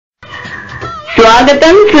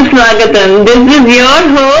Swagatam Suswagatam. This is your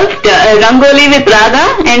host, Rangoli with Radha,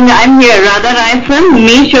 and I'm here, Radha Rayasam,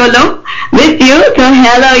 me Sholo, with you. So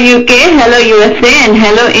hello UK, hello USA, and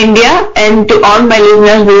hello India, and to all my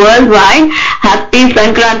listeners worldwide, happy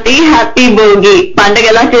Sankranti, happy Bogi.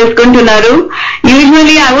 Pandagala cheskuntunaru.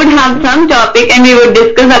 Usually I would have some topic and we would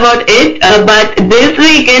discuss about it, but this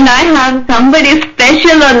weekend I have somebody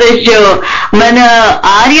special on the show. Mana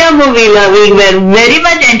Arya movie, we were very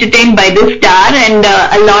much entertained by the star, and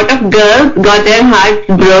a lot of girls got their hearts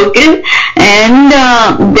broken, and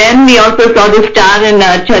then we also saw the star in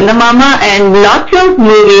Chandamama and lots of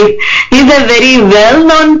movies. He's a very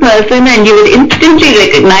well-known person and you would instantly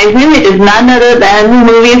recognize him. It is none other than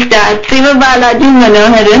movie star Sivabalaji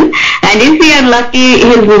Manoharan, and if we are lucky,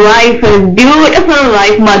 his wife, his beautiful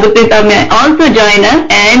wife Madhumita may also join us,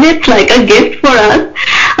 and it's like a gift for us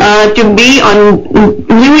to be on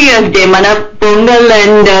New Year's Day, Mana Pongal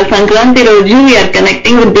and Sankranti Roju. We are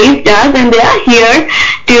connecting with these stars and they are here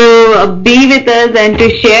to be with us and to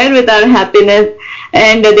share with our happiness,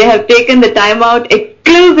 and they have taken the time out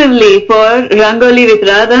exclusively for Rangoli with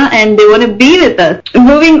Radha, and they want to be with us.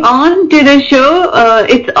 Moving on to the show,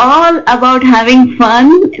 it's all about having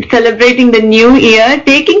fun, celebrating the new year,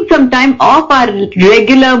 taking some time off our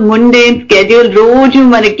regular mundane schedule. Roju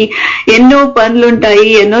manaki enno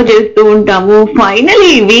panluntayi, enno chestu untamu.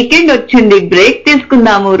 Finally weekend ochindi, break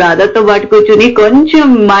తీసుకుందాము, రాధాతో పాటు కూర్చుని కొంచెం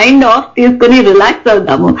mind of తీసుకుని relax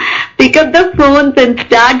అవుదాము. Pick up the phones and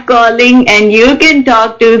start calling, and you can talk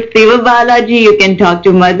to Sivabalaji, you can talk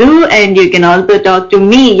to Madhu, and you can also talk to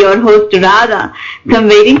me, your host Radha. So I'm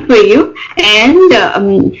waiting for you. And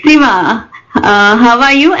Siva, how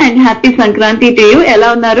are you? And happy Sankranti to you. Ela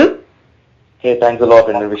unnaru? Hey, thanks a lot,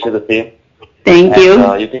 and I wish you the same. Thank you.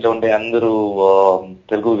 You can only andaru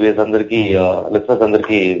Telugu viewers andarki, listeners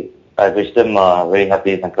andarki, I wish them very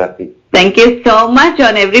happy Sankranti. Thank you so much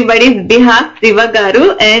on everybody's behalf, Siva Garu.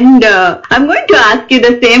 And I'm going to ask you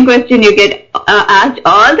the same question you get asked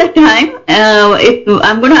all the time.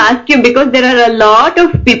 I'm going to ask you because there are a lot of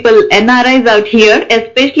people, NRIs out here,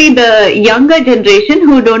 especially the younger generation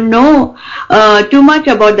who don't know too much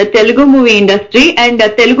about the Telugu movie industry. And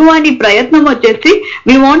Telugu Vani Prayatnam vachesi,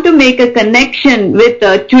 we want to make a connection with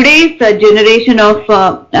today's generation of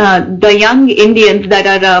the young Indians that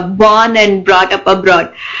are born and brought up abroad.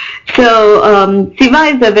 So Siva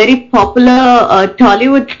is a very popular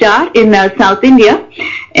Tollywood star in South India,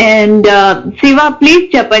 and Siva, please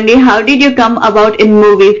chapandi, how did you come about in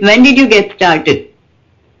movies? When did you get started?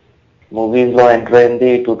 Movies lo enter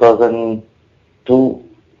ayindi 2002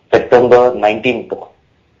 September 19th,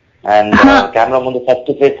 and camera mundu first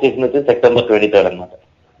face chesinది September 23rd annamata.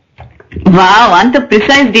 Wow, anta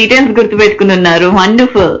precise details gurtu pettukunnaru.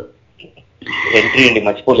 Wonderful. Entry indi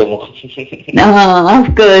మర్చిపోలేము. Of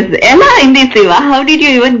course. Ela indi Siva, how did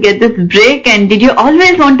you even get this break, and did you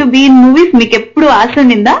always want to be in movies? Meeku eppudu ఆశ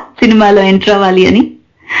ఉండిందా సినిమాలో enter అవ్వాలి అని?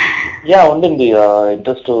 Yeah ఉండింది,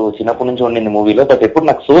 interest చిన్నప్పటి నుంచి ఉండింది మూవీలో, but ఎప్పుడు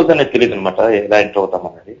నాకు సోర్స్ అనేది తెలియదు అనమాట, ఎలా ఎంటర్ అవుతాం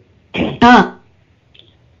అనేది.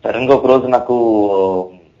 సడన్ గా ఒక రోజు నాకు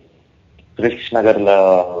కృష్ణ గారి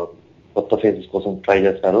కొత్త ఫేసెస్ కోసం ట్రై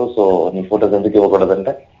చేస్తున్నారు, సో నీ ఫోటోస్ ఎందుకు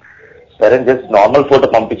ఇవ్వకూడదంటే సరే జస్ట్ నార్మల్ ఫోటో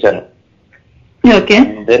పంపించాను. Okay.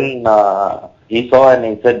 And then he saw and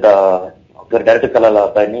he said, director కళల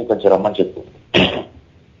అబ్బాయిని కొంచెం రమ్మని చెప్పు.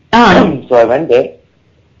 So I went there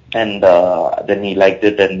and then he liked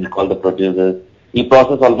it and he called the producers. ఈ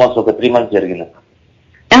ప్రాసెస్ ఆల్మోస్ట్ ఒక 3 months జరిగింది.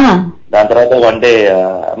 దాని తర్వాత వన్ డే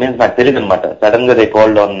మీన్స్ నాకు తెలియదు అనమాట, సడన్ గా they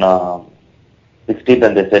called on 16th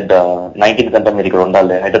and they said 19th అంతా మీరు ఇక్కడ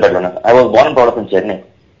ఉండాలి హైదరాబాద్ లో. I was born and brought up in Chennai.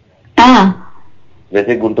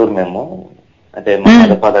 Basic Guntur మేము, అంటే మా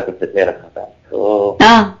మదర్ ఫాదర్ అక్కడ సెటిల్ అయ్యారు అనమాట. సో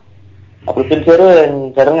అప్పుడు పిలిచారు,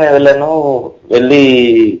 సడన్ గా వెళ్ళాను, వెళ్ళి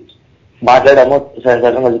మాట్లాడాము. సడన్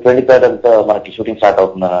గా 23rd అంతా మనకి shooting start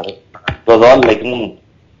అవుతుందన్నారు. It was all like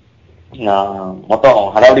మొత్తం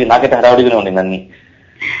హడావుడి, నాకైతే హడావుడిగానే ఉండింది అన్ని.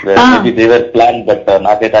 దేవర్ ప్లాన్, బట్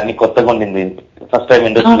నాకైతే అన్ని కొత్తగా ఉండింది. ఫస్ట్ టైం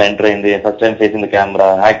ఇండస్ట్రీలో ఎంటర్ అయింది, first time facing the camera,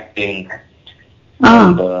 acting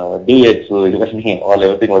and duets, ఇవన్నీ all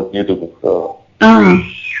everything was new to me. So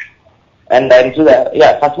and I'm sure that,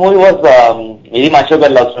 yeah, first movie was ఇది మా అశోక్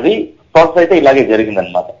గారి లవ్ స్టోరీ. ప్రాసెస్ అయితే ఇలాగే జరిగింది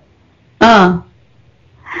అనమాట.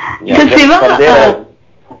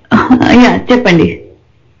 చెప్పండి.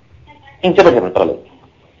 చెప్పండి పర్వాలేదు.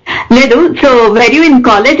 లేదు, so were you in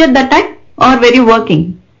college at that time or were you working?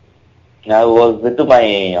 I was with my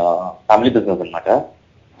family business అనమాట.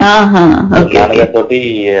 నాన్నగారి తోటి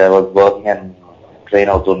I was working and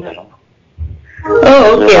train అవుతుంటాను.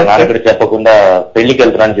 నాన్నగారు చెప్పకుండా పెళ్లికి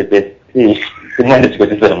వెళ్తున్నా అని చెప్పేసి సినిమా ఇండస్ట్రీకి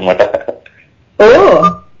వచ్చేసారు అనమాట.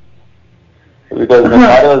 Because my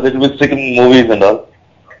father was little bit strict in movies and all.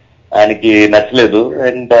 ఆయనకి నచ్చలేదు.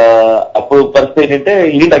 అండ్ అప్పుడు పరిస్థితి ఏంటంటే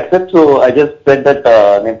ఈ accept. So I just said that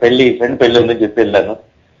నేను ఫ్రెండ్ పెళ్లి ఉందని చెప్పి వెళ్ళాను.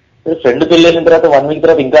 ఫ్రెండ్ పెళ్లి అయిన తర్వాత 1 week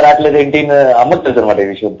తర్వాత ఇంకా రావట్లేదు ఏంటి అమ్మకు తెలుసు అనమాట ఈ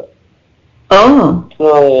విషయంతో. సో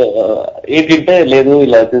ఏంటంటే లేదు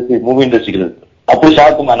ఇలా వచ్చేసి మూవీ ఇండస్ట్రీకి వెళ్తాను. అప్పుడు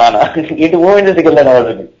షాక్ మా నాన్న, ఏంటి మూవీ ఇండస్ట్రీకి వెళ్ళాను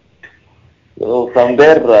వాళ్ళని. సో ఫ్రమ్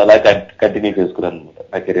దేర్ అలా కంటిన్యూ చేసుకున్నాను అనమాట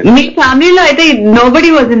నా కెరీర్. మీ ఫ్యామిలీలో అయితే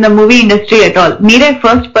nobody was in the movie industry at all, మీరే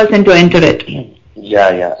first person to enter it. Yeah.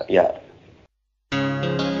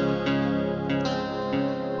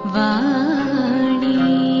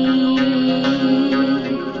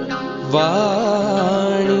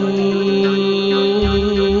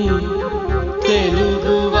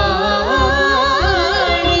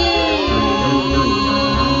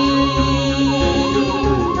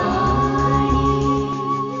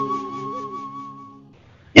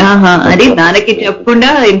 అది నాన్నకి చెప్పకుండా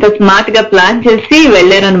ఇంత స్మార్ట్ గా ప్లాన్ చేసి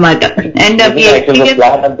వెళ్ళారనమాట. అండ్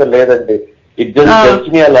ప్లాన్ అంతా లేదండి, ఇట్ జస్ట్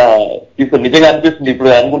మీ అలా తీసుకుని నిజంగా అనిపిస్తుంది. ఇప్పుడు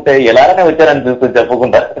అనుకుంటే ఎలాగైనా వచ్చారనిపిస్తుంది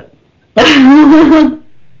చెప్పకుండా.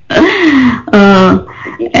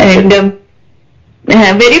 అండ్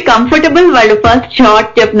వెరీ కంఫర్టబుల్, వాళ్ళు ఫస్ట్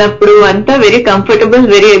షార్ట్ చెప్పినప్పుడు అంతా very comfortable,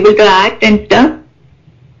 very able to act and stuff.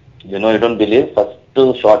 You don't believe, first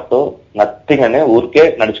short తో నథింగ్ అనే ఊరికే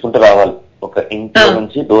నడుచుకుంటూ రావాలి. ఒక ఇంట్లో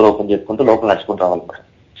నుంచి డోర్ ఓపెన్ చేసుకుంటూ లోపల నడుచుకుంటూ రావాలి.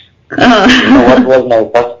 What was my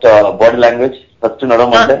first body language? First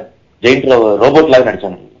నడవమంటే giant robot లాగా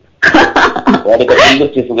నడిచాను. వాడికి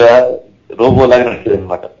వచ్చేసిగా రోబో లాగా నడిచేది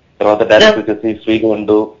అనమాట. తర్వాత డైరెక్ట్ వచ్చేసి ఫ్రీగా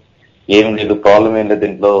ఉండు, ఏం లేదు, ప్రాబ్లం ఏం లేదు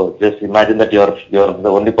దీంట్లో, just imagine that your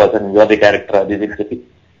the only person, your the character, అది ఇది చెప్పి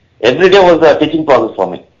every day was the teaching process for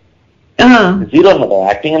me. Zero అనమాట,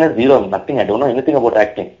 యాక్టింగ్ అనేది zero, nothing, I don't know anything about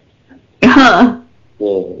acting.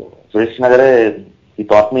 Suresh నగరే he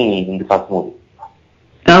taught me in the first movie.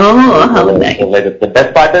 The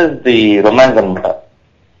best part is the romance అనమాట.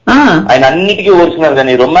 ఆయన అన్నిటికీ ఓర్చున్నారు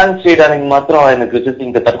కానీ romance చేయడానికి మాత్రం ఆయనకు వచ్చేసి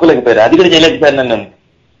ఇంకా తట్టుకోలేకపోయారు. అది కూడా చేయలేకపోయాను నేను.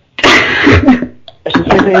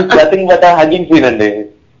 నథింగ్ బట్ హగ్గింగ్ సీన్ అండి.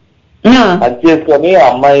 హగ్ చేసుకొని ఆ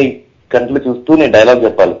అమ్మాయి కంట్లో చూస్తూ నేను డైలాగ్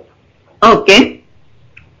చెప్పాలి.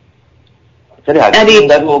 సరే హగ్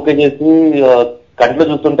దాకా ఓకే చేసి కంట్లో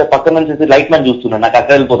చూస్తుంటే పక్కన నుంచి లైట్ మ్యాన్ చూస్తున్నాను, నాకు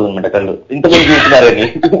అక్కడ వెళ్ళిపోతుంది అనమాట కళ్ళు, ఇంతమంది చూస్తున్నారని.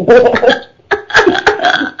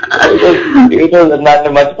 నాకు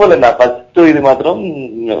మర్చిపోలేదు నా ఫస్ట్ ఇది మాత్రం.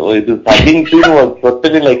 ఇది hugging scene was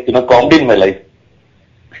totally like comedy in my life.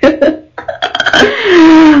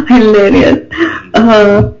 Hilarious.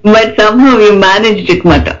 But somehow you managed it,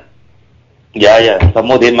 Mata. Yeah.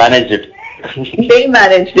 Somehow they managed it. They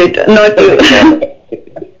managed it, not you.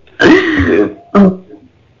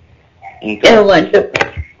 Yeah, wonderful.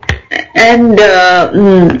 And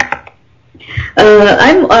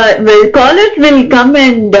well, callers will come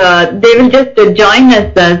and they will just join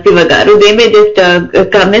us, Sivagaru. They may just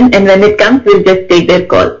come in, and when it comes, we'll just take their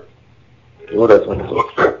call. Oh, that's wonderful.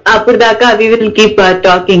 అప్పుడు దాకా we will keep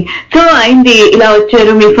talking. So అయింది, ఇలా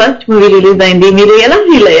వచ్చారు, మీ first movie release అయింది, మీరు ఎలా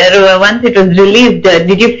feel అయ్యారు once it was released?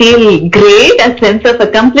 Did you feel great, a sense of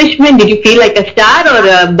accomplishment? Did you feel like a star or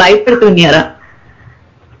భయపడుతున్నారా?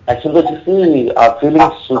 Actually వచ్చేసి ఆ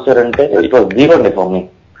ఫీలింగ్స్ చూసారంటే it was zero for me.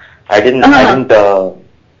 I didn't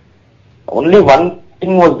only one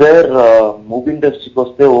thing was there, movie ఇండస్ట్రీకి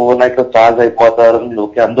వస్తే over night లో stars అయిపోతారు,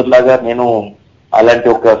 okay అందరిలాగా నేను అలాంటి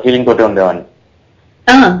ఒక ఫీలింగ్ తోటే ఉండేవాడిని.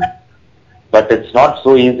 But it's not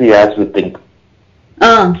so easy as we think.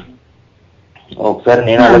 ఒకసారి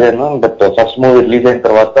నేను అలాగేను, బట్ ఫస్ట్ మూవీ రిలీజ్ అయిన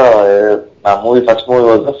తర్వాత నా movie first movie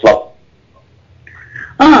was the flop.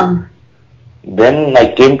 Then I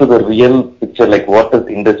came to the real picture, like what is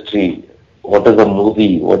industry, what is a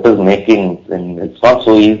movie, what is making, and it's not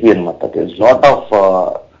so easy anamata. There's a lot of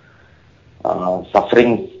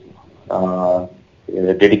suffering,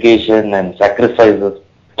 dedication and sacrifices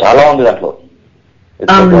chaala undi dantlo.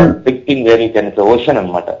 It's like a big thing where you can, it's a ocean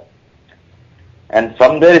anamata. And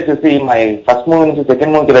from there, if you see my first movie into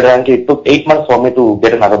second movie vedaniki, it took 8 months for me to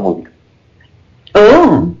get another movie.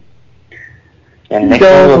 And next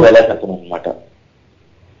movie was Rayasam anamata.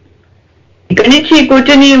 ఇక్కడ నుంచి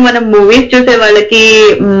కూర్చొని మనం movies చూసే వాళ్ళకి,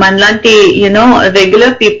 మనలాంటి you know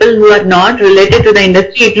regular people who are not related to the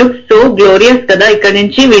industry, it looks so glorious కదా. ఇక్కడ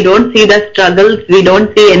నుంచి we don't see the struggles, we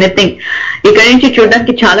don't see anything. ఇక్కడ నుంచి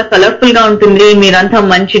చూడడానికి చాలా కలర్ఫుల్ గా ఉంటుంది. మీరంతా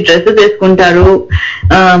మంచి డ్రెస్సెస్ వేసుకుంటారు,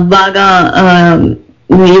 బాగా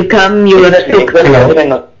యూ కమ్ యువర్.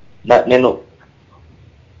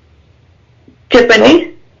 చెప్పండి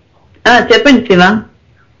చెప్పండి శివ.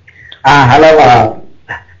 హలో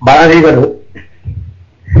బాలాజీ గారు.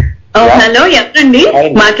 హలో, ఎవరండి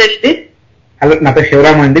మాట్లాడేది? హలో, నా పేరు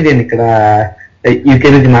శివరామ్ అండి, నేను ఇక్కడ యూకే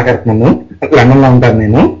నుంచి మాట్లాడుతున్నాను. లండన్ లో ఉంటాను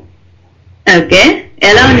నేను. ఓకే,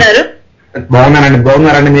 ఎలా ఉన్నారు?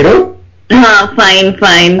 బాగున్నారండి మీరు? Fine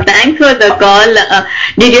fine, thanks for the call.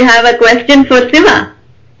 Did you have a question for Shiva?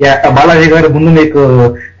 Balaji గారు, ముందు మీకు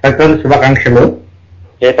సంక్రాంతి శుభాకాంక్షలు.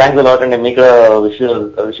 థ్యాంక్స్ అలాట్ అండి, మీకు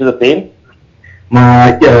విష్ ద సేమ్. మా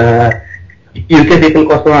యూకే పీపుల్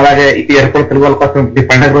కోసం, అలాగే ఎయిర్పోర్ట్ తెలుగు వాళ్ళ కోసం ఈ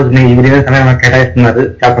పండుగ రోజుని ఈవినింగ్ సమయం మాకు కేటాయిస్తున్నారు.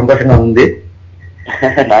 చాలా సంతోషంగా ఉంది.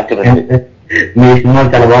 మీ సినిమా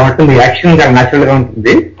చాలా బాగుంటుంది, మీ యాక్షన్ చాలా న్యాచురల్ గా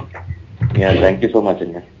ఉంటుంది. థ్యాంక్ యూ సో మచ్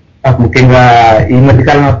అండి. ముఖ్యంగా ఈ మధ్య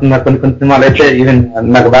కాలం వస్తున్న కొన్ని సినిమాలు అయితే ఈవెన్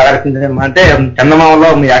నాకు బాగా అనిపించింది అంటే చందమామలో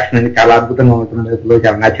మీ యాక్షన్ అనేది చాలా అద్భుతంగా ఉంటుంది,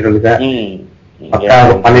 చాలా న్యాచురల్ గా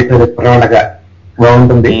పల్లెటూరుగా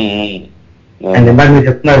బాగుంటుంది. అండ్ ఇందాక మీరు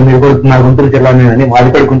చెప్తున్నారు మీరు కూడా నా గుంటూరు జిల్లానే అని, మాది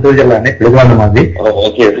కూడా గుంటూరు జిల్లానే, తెలుగు వాళ్ళ మాది.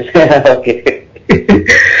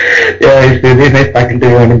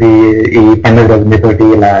 అనేది ఈ పండుగ రోజు మీతోటి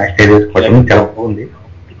ఇలా స్టే చేసుకోవడం చాలా బాగుంది.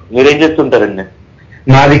 మీరేం చేస్తుంటారండి?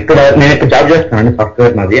 నాది ఇక్కడ, నేను ఇక్కడ జాబ్ చేస్తున్నాను,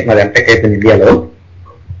 సాఫ్ట్వేర్ నాది ఎంటెక్ అయిపోయింది ఇండియాలో.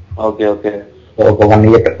 Okay okay. ఒక 1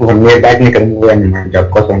 year బ్యాక్ ఇక్కడ మూవ్ అయింది జాబ్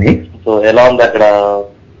కోసం. సో ఎలా ఉంది అక్కడ?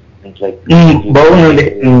 బాగుందండి,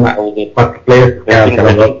 కొత్త ప్లేస్,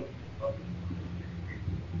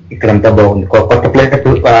 ఇక్కడంతా బాగుంది. కొత్త ప్లేస్,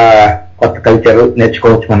 కొత్త కల్చర్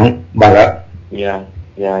నేర్చుకోవచ్చు మనం బాగా.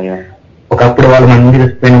 ఒకప్పుడు వాళ్ళు మన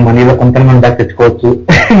తెచ్చిపోయిన మనీలో కొంత మనం బ్యాక్ తెచ్చుకోవచ్చు.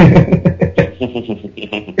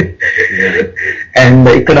 అండ్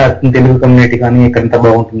ఇక్కడ తెలుగు కమ్యూనిటీ కానీ ఇక్కడంతా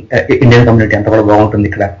బాగుంటుంది, ఇండియన్ కమ్యూనిటీ అంతా కూడా బాగుంటుంది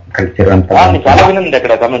ఇక్కడ కల్చర్ అంతా. చాలా వినండి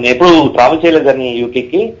అక్కడ, ఎప్పుడు ట్రావెల్ చేయలేదు కానీ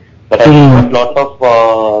యూకేకి, బట్ లాట్ ఆఫ్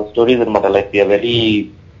స్టోరీస్ అనమాట. Like they are very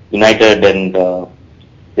United and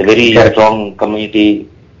very strong community.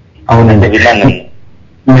 అవునండి, విన్నాను.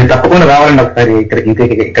 మీరు తప్పకుండా రావాలండి ఒకసారి ఇక్కడ.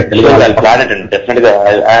 ప్లాన్ అండి డెఫినెట్ గా.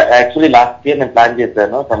 యాక్చువల్లీ లాస్ట్ ఇయర్ నేను ప్లాన్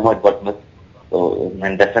చేశాను, సమ్వాట్ బట్ మిస్. సో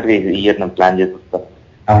నేను డెఫినెట్ గా ఈ ఇయర్ నేను ప్లాన్ చేసి వస్తాను.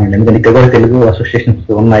 అవునండి, ఎందుకంటే ఇక్కడ కూడా తెలుగు అసోసియేషన్స్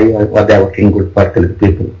ఉన్నాయి, working good for Telugu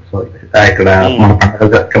people. So ఇక్కడ మన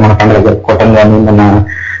పండుగ జరుపుకోవటం కానీ, మన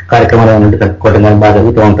కార్యక్రమాలు ఏమంటే జరుపుకోవటం కానీ బాగా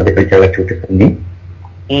జరుగుతూ ఉంటుంది కల్చరల్ యాక్టివిటీస్ అన్ని.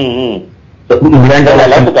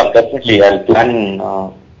 Definitely I plan.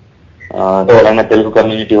 Telugu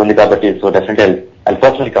community ఉంది కాబట్టి, so definitely I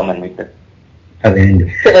personally come and meet them. అదేండి.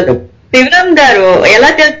 శివరాం గారు, ఎలా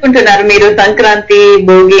చేసుకుంటున్నారు మీరు సంక్రాంతి,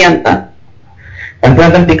 భోగి అంతా?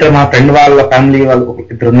 సంక్రాంతి అంటే ఇక్కడ మా ఫ్రెండ్ వాళ్ళ ఫ్యామిలీ వాళ్ళు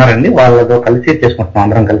 2 ఉన్నారండి, వాళ్ళతో కలిసి చేసుకుంటున్నాం,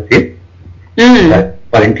 అందరం కలిసి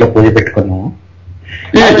వాళ్ళ ఇంట్లో పూజ పెట్టుకున్నాము.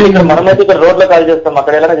 మనమైతే ఇక్కడ రోడ్ లో కాల్ చేస్తాం,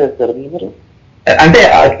 అక్కడ ఎలా చేస్తారు మీరు? అంటే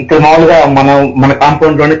ఇక్కడ మామూలుగా మన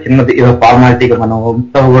కాంపౌండ్ లోనే చిన్నది ఏదో ఫార్మాలిటీగా మనం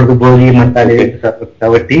తవ్వకూడదు, భోగి మంటాలి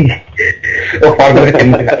కాబట్టి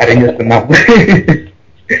ఫార్మల్ గా అరేంజ్ చేస్తున్నాం.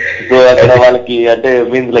 సో అక్కడ వాళ్ళకి అంటే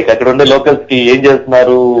మీన్స్ లైక్ అక్కడ ఉండే లోకల్స్ కి ఏం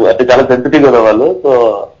చేస్తున్నారు అంటే చాలా సెన్సిటివ్ కదా వాళ్ళు. సో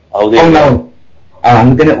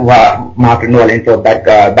అందుకని మా ఫ్రెండ్ వాళ్ళ ఇంట్లో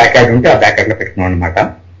బ్యాక్ యార్డ్ ఉంటే ఆ బ్యాక్ యార్డ్ లో పెట్టుకున్నాం అనమాట.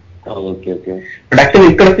 బట్ యాక్చువల్లీ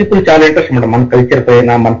ఇక్కడ పీపుల్ చాలా ఇంట్రెస్ట్ అనమాట మన కల్చర్ పైన,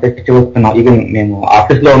 మన ఫెస్టివల్స్ పైన. ఈవెన్ మేము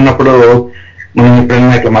ఆఫీస్ లో ఉన్నప్పుడు మనం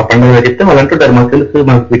ఎప్పుడైనా ఇట్లా మా పండుగ చెప్తే వాళ్ళు అంటుంటారు మాకు తెలుసు,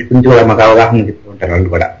 మనకు వీటి గురించి కూడా మాకు అవగాహన చెప్తూ ఉంటారు వాళ్ళు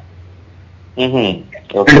కూడా.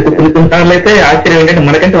 కొన్నిసార్లు అయితే ఆశ్చర్యం ఏంటంటే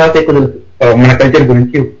మనకంటే వాళ్ళకి ఎక్కువ తెలుసు మన కల్చర్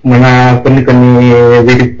గురించి, మన కొన్ని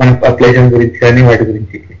వీటి మన ప్లేసెస్ గురించి కానీ వాటి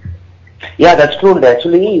గురించి. Yeah, that's true.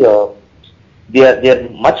 Actually,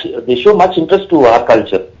 they show much interest to our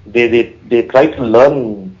culture. They try to learn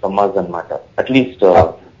from us and matter. At least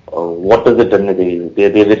what is it, and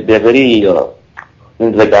they're very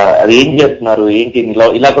means like అది ఏం చేస్తున్నారు, ఏంటి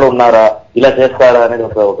ఇలా కూడా ఉన్నారా, ఇలా చేస్తారా అనేది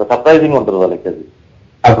ఒక సర్ప్రైజింగ్ ఉంటుంది వాళ్ళకి అది.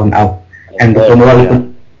 అండ్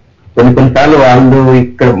కొన్నిసార్లు వాళ్ళు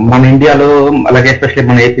ఇక్కడ మన ఇండియాలో అలాగే ఎస్పెషల్లీ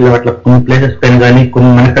మన ఏపీలో అట్లా కొన్ని ప్లేసెస్ పైన కానీ కొన్ని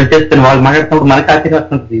మన కల్చర్స్ పైన వాళ్ళు మాట్లాడుతున్నప్పుడు మనకి ఆశ్చర్యం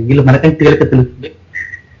వస్తుంది, వీళ్ళు మనకంటే క్లియర్గా తెలుస్తుంది,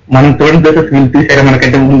 మనం చూడని ప్లేసెస్ వీళ్ళు చూసారా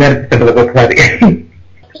మనకంటే ముందే అనిపిస్తుంది ఒక్కొక్కసారి.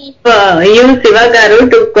 You Siva garu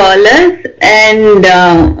to call us, and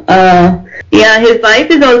yeah, his wife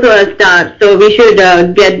is also a star, so we should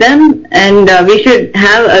get them, and we should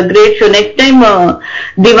have a great show next time.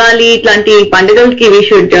 Diwali itlanti pandagalki we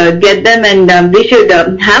should get them, and we should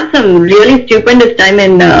have some really stupendous time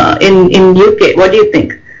in UK. What do you think?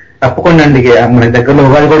 తప్పకుండా అండి, మన దగ్గరలో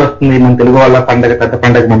ఉగాది కూడా వస్తుంది, మన తెలుగు వాళ్ళ పండుగ, పెద్ద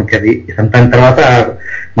పండుగ మనకి అది. సంక్రాంతి తర్వాత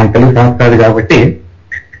మన తెలుగు సంస్కృతి కాబట్టి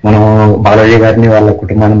మనం బాలాజీ గారిని వాళ్ళ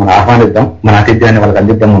కుటుంబాన్ని మనం ఆహ్వానిద్దాం, మన ఆతిథ్యాన్ని వాళ్ళకి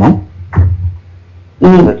అందిద్దాం మనం.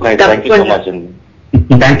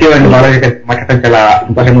 థ్యాంక్ యూ అండి బాలాజీ గారి మాట్లాడటం చాలా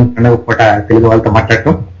సంతోషంగా పండుగ పూట తెలుగు వాళ్ళతో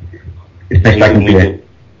మాట్లాడటం.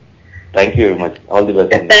 Thank you very much. All the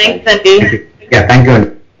best. Thanks అండి. థ్యాంక్ యూ అండి.